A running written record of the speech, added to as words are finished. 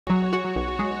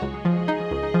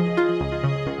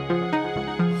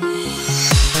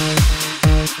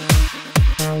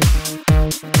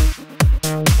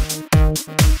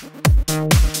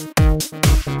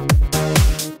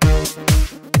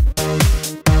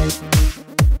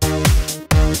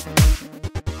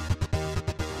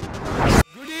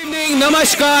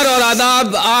नमस्कार और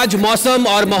आदाब। आज मौसम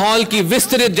और माहौल की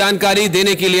विस्तृत जानकारी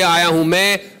देने के लिए आया हूं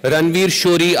मैं रणवीर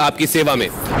शोरी आपकी सेवा में।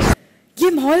 ये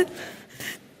माहौल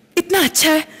इतना अच्छा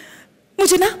है,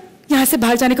 मुझे ना यहाँ से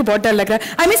बाहर जाने को बहुत डर लग रहा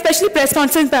है। I mean specially press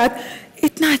conference बाद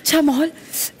इतना अच्छा माहौल,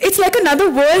 it's like another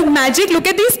world magic. Look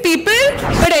at these people.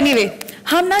 But anyway,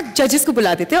 हम ना जजेस को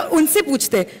बुला देते हैं और उनसे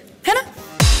पूछते हैं, है ना?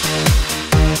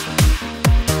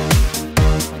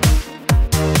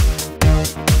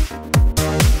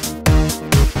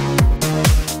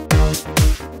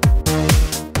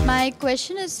 My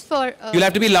question is for... You'll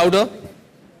have to be louder.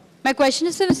 My question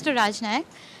is for Mr. Rajnaik.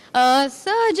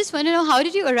 Sir, I just want to know, how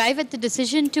did you arrive at the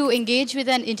decision to engage with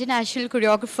an international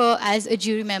choreographer as a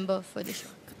jury member for the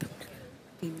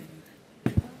show?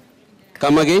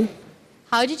 Come again.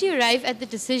 How did you arrive at the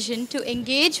decision to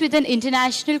engage with an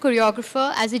international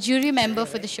choreographer as a jury member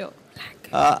for the show?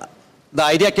 The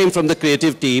idea came from the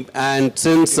creative team, and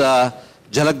since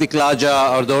Jhalak Dikhla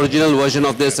Jaa, or the original version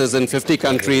of this, is in 50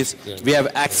 countries, we have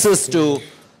access to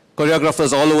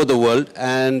choreographers all over the world,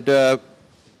 and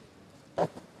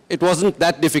it wasn't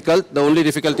that difficult. The only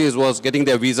difficulty was getting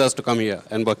their visas to come here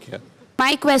and work here.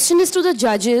 My question is to the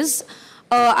judges.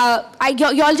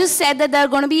 You all just said that there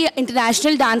are going to be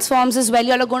international dance forms as well.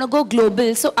 You all are going to go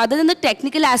global. So other than the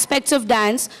technical aspects of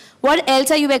dance, what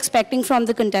else are you expecting from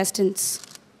the contestants?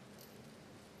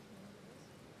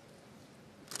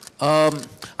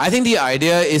 I think the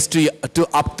idea is to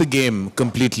up the game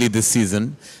completely this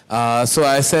season. So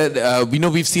I said,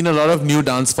 we've seen a lot of new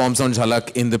dance forms on Jhalak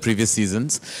in the previous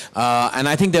seasons. And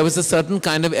I think there was a certain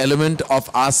kind of element of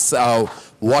us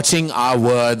watching our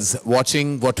words,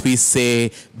 watching what we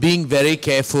say, being very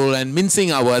careful and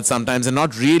mincing our words sometimes, and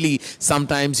not really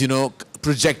sometimes,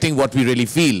 projecting what we really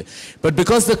feel. But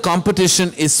because the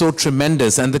competition is so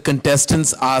tremendous and the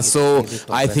contestants are so,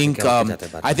 I think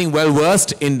well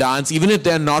versed in dance, even if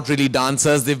they're not really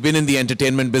dancers, they've been in the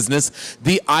entertainment business,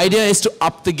 the idea is to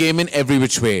up the game in every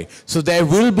which way. So there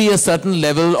will be a certain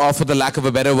level of, for the lack of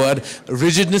a better word,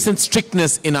 rigidness and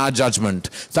strictness in our judgment.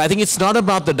 So I think it's not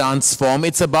about the dance form,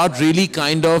 it's about really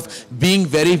kind of being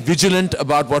very vigilant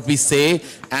about what we say,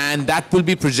 and that will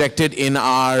be projected in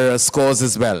our scores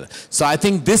as well. So I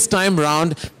think this time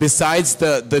round, besides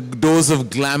the dose of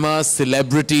glamour,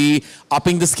 celebrity,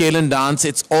 upping the scale in dance,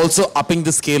 it's also upping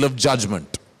the scale of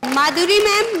judgment. Madhuri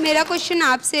ma'am, मेरा question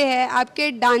आपसे है,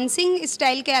 आपके dancing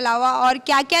style के अलावा और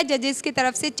क्या-क्या जजेस की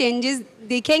तरफ से चेंजेस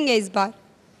दिखेंगे इस बार?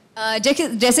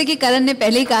 जैसे कि करण ने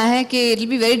पहले ही कहा है कि it will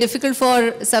be very difficult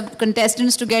for सब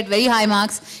contestants to get very high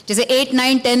marks. जैसे 8,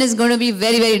 9, 10 is going to be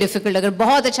very very difficult. अगर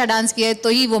बहुत अच्छा डांस किया है तो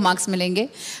ही वो मार्क्स मिलेंगे.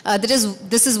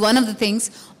 This is one of the things.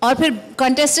 और फिर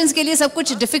contestants के लिए सब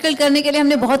कुछ difficult करने के लिए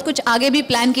हमने बहुत कुछ आगे भी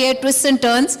plan किया है, twists and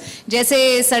turns.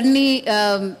 जैसे suddenly,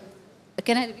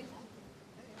 can I repeat?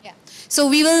 Yeah. So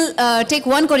we will take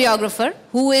one choreographer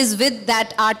who is with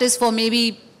that artist for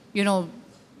maybe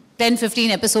 10-15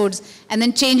 episodes and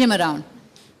then change him around.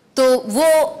 तो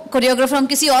वो choreographer हम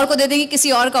किसी और को दे देंगे,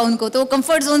 किसी और का उनको, तो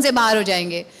comfort zone से बाहर हो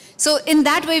जाएंगे. So in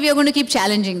that way we are going to keep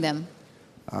challenging them.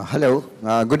 Hello,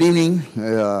 good evening,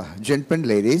 gentlemen,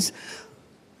 ladies.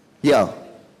 Yeah,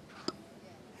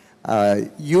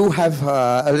 you have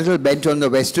a little bent on the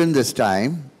Western this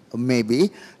time,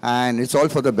 maybe, and it's all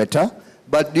for the better.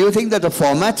 But do you think that the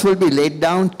formats will be laid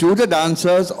down to the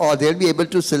dancers, or they'll be able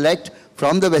to select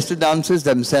from the Western dancers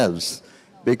themselves?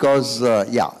 Because,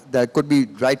 that could be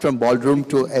right from ballroom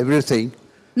to everything.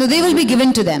 No, they will be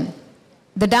given to them.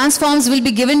 The dance forms will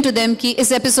be given to them कि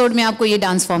इस episode में आपको ये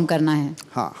dance form करना है.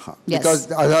 Yes.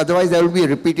 Because otherwise there will be a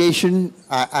repetition,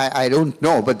 I don't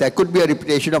know, but there could be a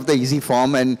repetition of the easy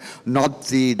form and not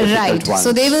the difficult ones.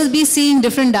 So they will be seeing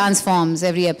different dance forms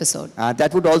every episode.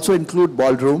 That would also include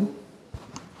ballroom?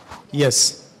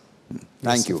 Yes.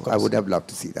 Thank you. I would have loved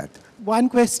to see that. One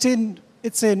question,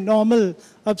 it's a normal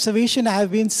observation I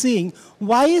have been seeing.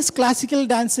 Why is classical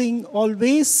dancing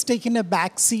always taking a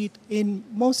back seat in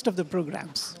most of the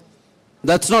programs?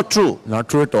 That's not true. Not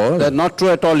true at all. That's not true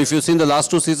at all. If you've seen the last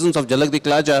 2 seasons of Jhalak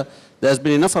Dikhla Jaa, there's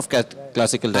been enough of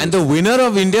classical dance. And the winner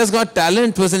of India's Got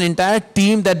Talent was an entire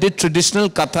team that did traditional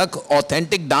Kathak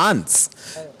authentic dance.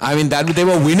 I mean, they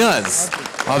were winners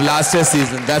of last year's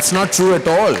season. That's not true at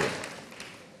all.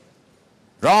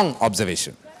 Wrong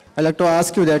observation. I'd like to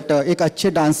ask you that एक अच्छे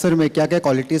dancer में क्या-क्या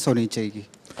qualities होनी चाहिए?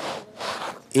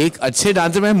 एक अच्छे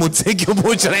dancer में मुझसे क्यों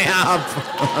पूछ रहे हैं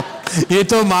आप? ये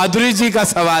तो माधुरी जी का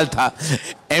सवाल था.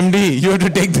 MD, you have to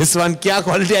take this one. क्या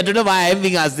quality? I don't know why I am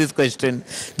being asked this question.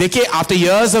 देखिए, after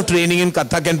years of training in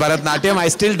Kathak and Bharatnatyam, I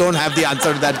still don't have the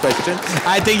answer to that question.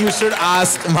 I think you should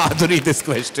ask Madhuri this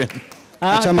question.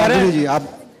 अच्छा माधुरी जी,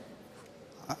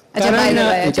 अच्छा by the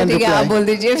way, अच्छा ठीक है आप बोल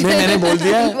दीजिए. नहीं मैंने बोल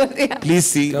दिया. Please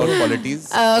see what qualities.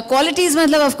 Qualities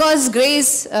मतलब of course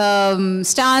grace,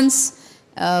 stance,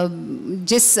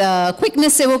 जिस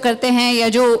quickness से वो करते हैं या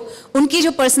जो उनकी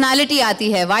जो personality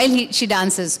आती है while she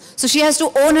dances. So she has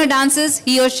to own her dances,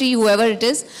 he or she, whoever it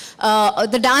is.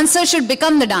 The dancer should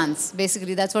become the dance.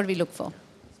 Basically, that's what we look for.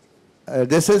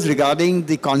 This is regarding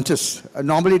the contest.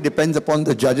 Normally depends upon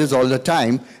the judges all the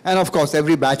time. And of course,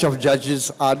 every batch of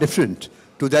judges are different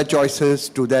to their choices,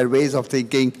 to their ways of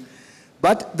thinking.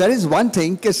 But there is one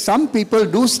thing, because some people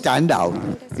do stand out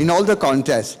in all the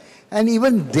contests. And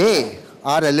even they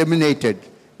are eliminated.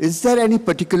 Is there any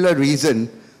particular reason?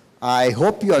 I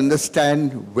hope you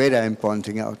understand where I am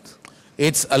pointing out.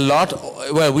 It's a lot,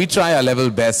 well, we try our level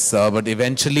best, sir, but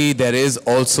eventually there is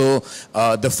also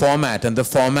the format, and the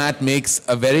format makes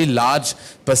a very large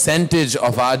percentage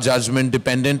of our judgment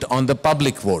dependent on the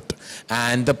public vote.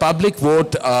 And the public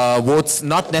vote votes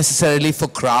not necessarily for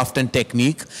craft and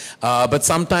technique, but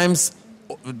sometimes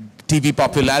TV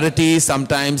popularity,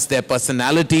 sometimes their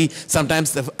personality,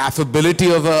 sometimes the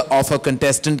affability of a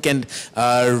contestant can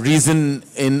reason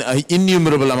in an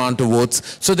innumerable amount of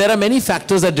votes. So there are many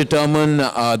factors that determine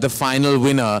the final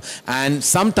winner, and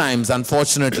sometimes,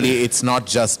 unfortunately, it's not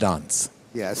just dance.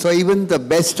 Yeah, so even the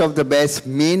best of the best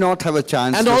may not have a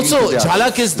chance. And also,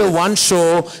 Jhalak is the one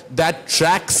show that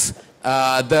tracks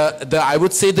I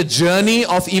would say the journey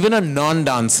of even a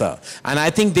non-dancer, and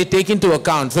I think they take into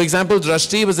account. For example,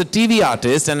 Drashti was a TV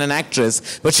artist and an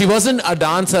actress, but she wasn't a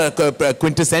dancer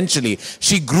quintessentially.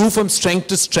 She grew from strength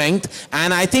to strength,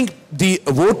 and I think the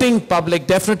voting public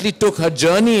definitely took her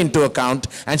journey into account,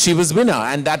 and she was winner.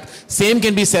 And that same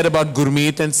can be said about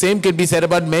Gurmeet, and same can be said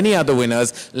about many other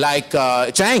winners like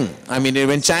Chang. I mean,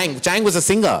 when Chang was a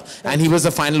singer and he was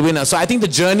the final winner. So I think the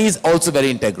journey is also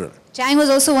very integral. Chang was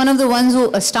also one of the ones who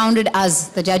astounded us,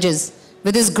 the judges,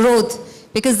 with his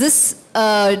growth, because this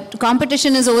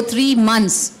competition is over 3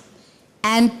 months,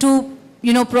 and to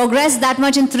progress that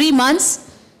much in 3 months,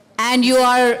 and you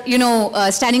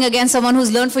are standing against someone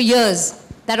who's learned for years,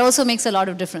 that also makes a lot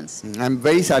of difference. I'm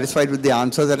very satisfied with the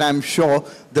answers, and I'm sure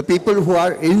the people who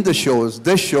are in the shows,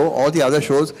 this show or the other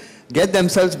shows, get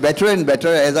themselves better and better,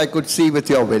 as I could see with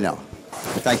your winner.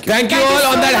 Thank you. Thank you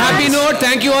all. On that happy note,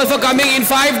 thank you all for coming. In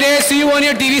 5 days, see you on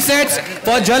your TV sets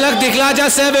for Jhalak Dikhla Jaa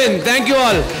 7. Thank you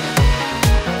all.